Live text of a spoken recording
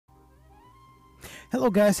Hello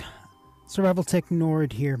guys, Survival Tech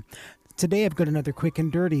Nord here. Today I've got another quick and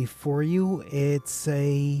dirty for you. It's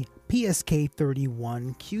a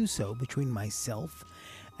PSK-31 QSO between myself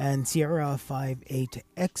and Sierra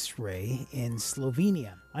F58X ray in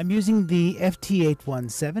Slovenia. I'm using the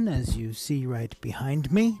FT-817 as you see right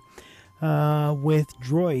behind me with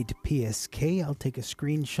DroidPSK. I'll take a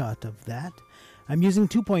screenshot of that. I'm using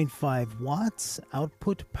 2.5 watts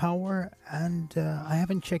output power, and I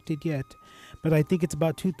haven't checked it yet, but I think it's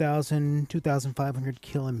about 2,500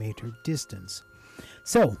 kilometer distance.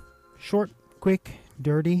 So, short, quick,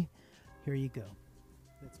 dirty, here you go.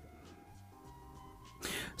 Let's go.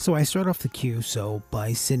 So I start off the QSO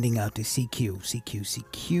by sending out a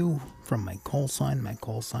CQ from my call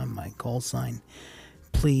sign,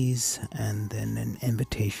 please, and then an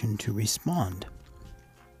invitation to respond.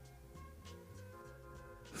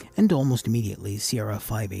 And almost immediately, Sierra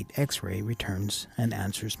F58X ray returns and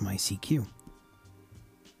answers my CQ.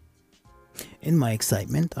 In my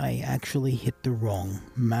excitement, I actually hit the wrong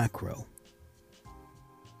macro,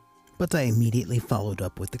 but I immediately followed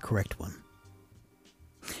up with the correct one.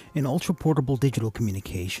 In ultra-portable digital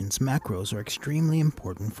communications, macros are extremely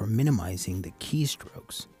important for minimizing the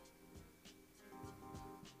keystrokes.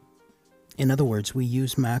 In other words, we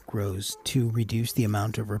use macros to reduce the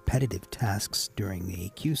amount of repetitive tasks during a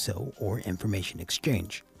QSO or information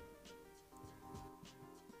exchange.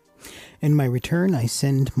 In my return, I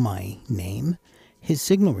send my name, his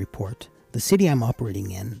signal report, the city I'm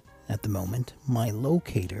operating in at the moment, my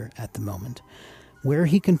locator at the moment, where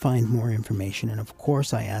he can find more information, and of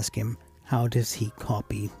course I ask him, how does he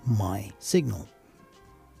copy my signal?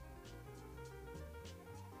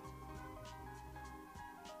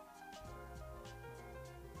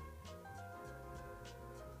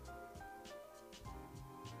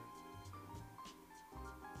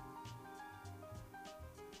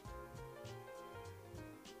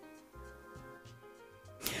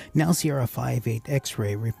 Now Sierra F58X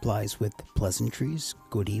ray replies with pleasantries,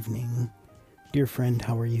 good evening, dear friend,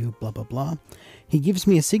 how are you, blah blah blah. He gives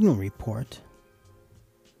me a signal report.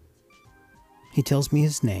 He tells me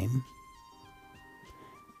his name.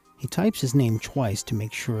 He types his name twice to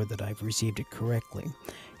make sure that I've received it correctly.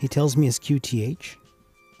 He tells me his QTH.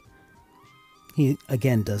 He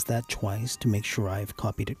again does that twice to make sure I've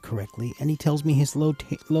copied it correctly, and he tells me his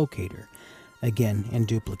locator, again in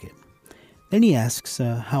duplicate. Then he asks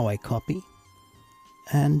how I copy,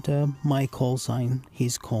 and my call sign,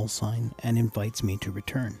 his call sign, and invites me to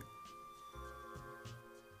return.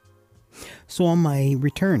 So on my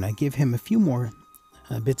return, I give him a few more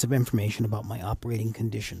bits of information about my operating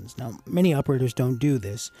conditions. Now, many operators don't do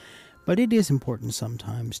this, but it is important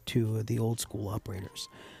sometimes to the old school operators.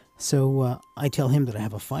 So I tell him that I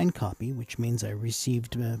have a fine copy, which means I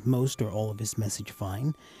received most or all of his message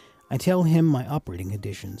fine. I tell him my operating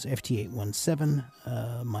conditions,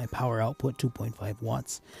 FT-817, my power output 2.5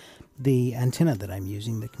 watts, the antenna that I'm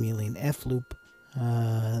using, the Chameleon F-Loop,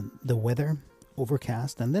 the weather,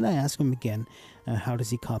 overcast, and then I ask him again, how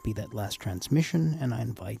does he copy that last transmission, and I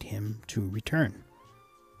invite him to return.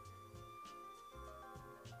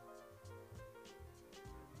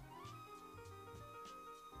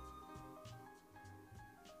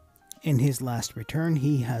 In his last return,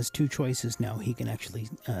 he has two choices now. He can actually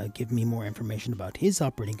give me more information about his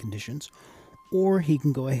operating conditions, or he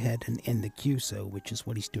can go ahead and end the QSO, which is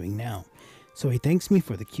what he's doing now. So he thanks me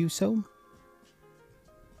for the QSO,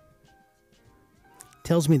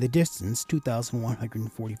 tells me the distance,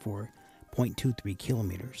 2,144.23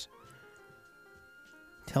 kilometers,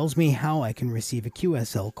 tells me how I can receive a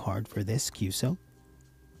QSL card for this QSO.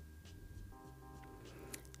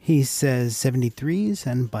 He says 73s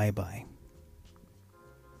and bye-bye.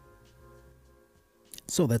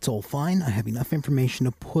 So that's all fine. I have enough information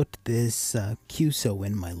to put this QSO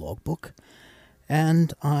in my logbook.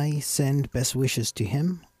 And I send best wishes to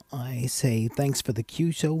him. I say thanks for the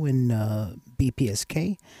QSO in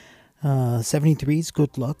PSK. 73s,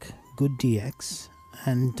 good luck, good DX.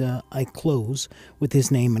 And I close with his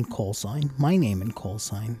name and call sign, my name and call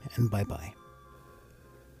sign, and bye-bye.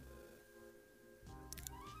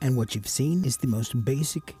 And what you've seen is the most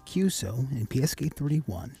basic QSO in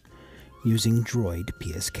PSK-31 using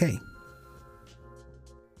DroidPSK.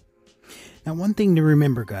 Now, one thing to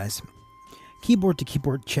remember, guys,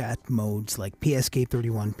 keyboard-to-keyboard chat modes like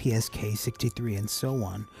PSK-31, PSK-63, and so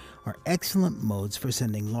on are excellent modes for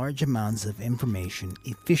sending large amounts of information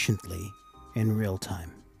efficiently in real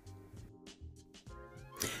time.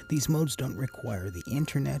 These modes don't require the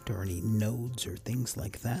internet or any nodes or things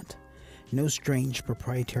like that. No strange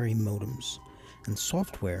proprietary modems, and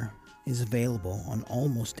software is available on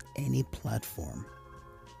almost any platform.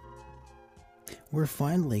 we're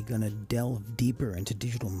finally going to delve deeper into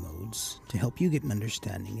digital modes to help you get an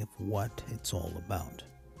understanding of what it's all about.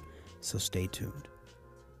 So stay tuned.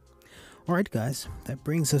 Alright guys, that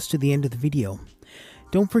brings us to the end of the video.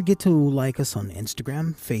 Don't forget to like us on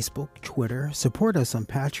Instagram, Facebook, Twitter, support us on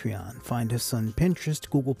Patreon, find us on Pinterest,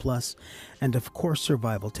 Google+, and of course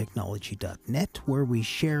survivaltechnology.net, where we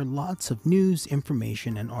share lots of news,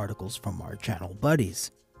 information, and articles from our channel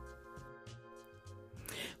buddies.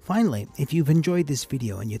 Finally, if you've enjoyed this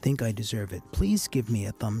video and you think I deserve it, please give me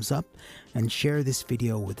a thumbs up and share this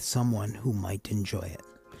video with someone who might enjoy it.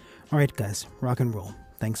 Alright guys, rock and roll.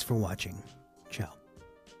 Thanks for watching. Ciao.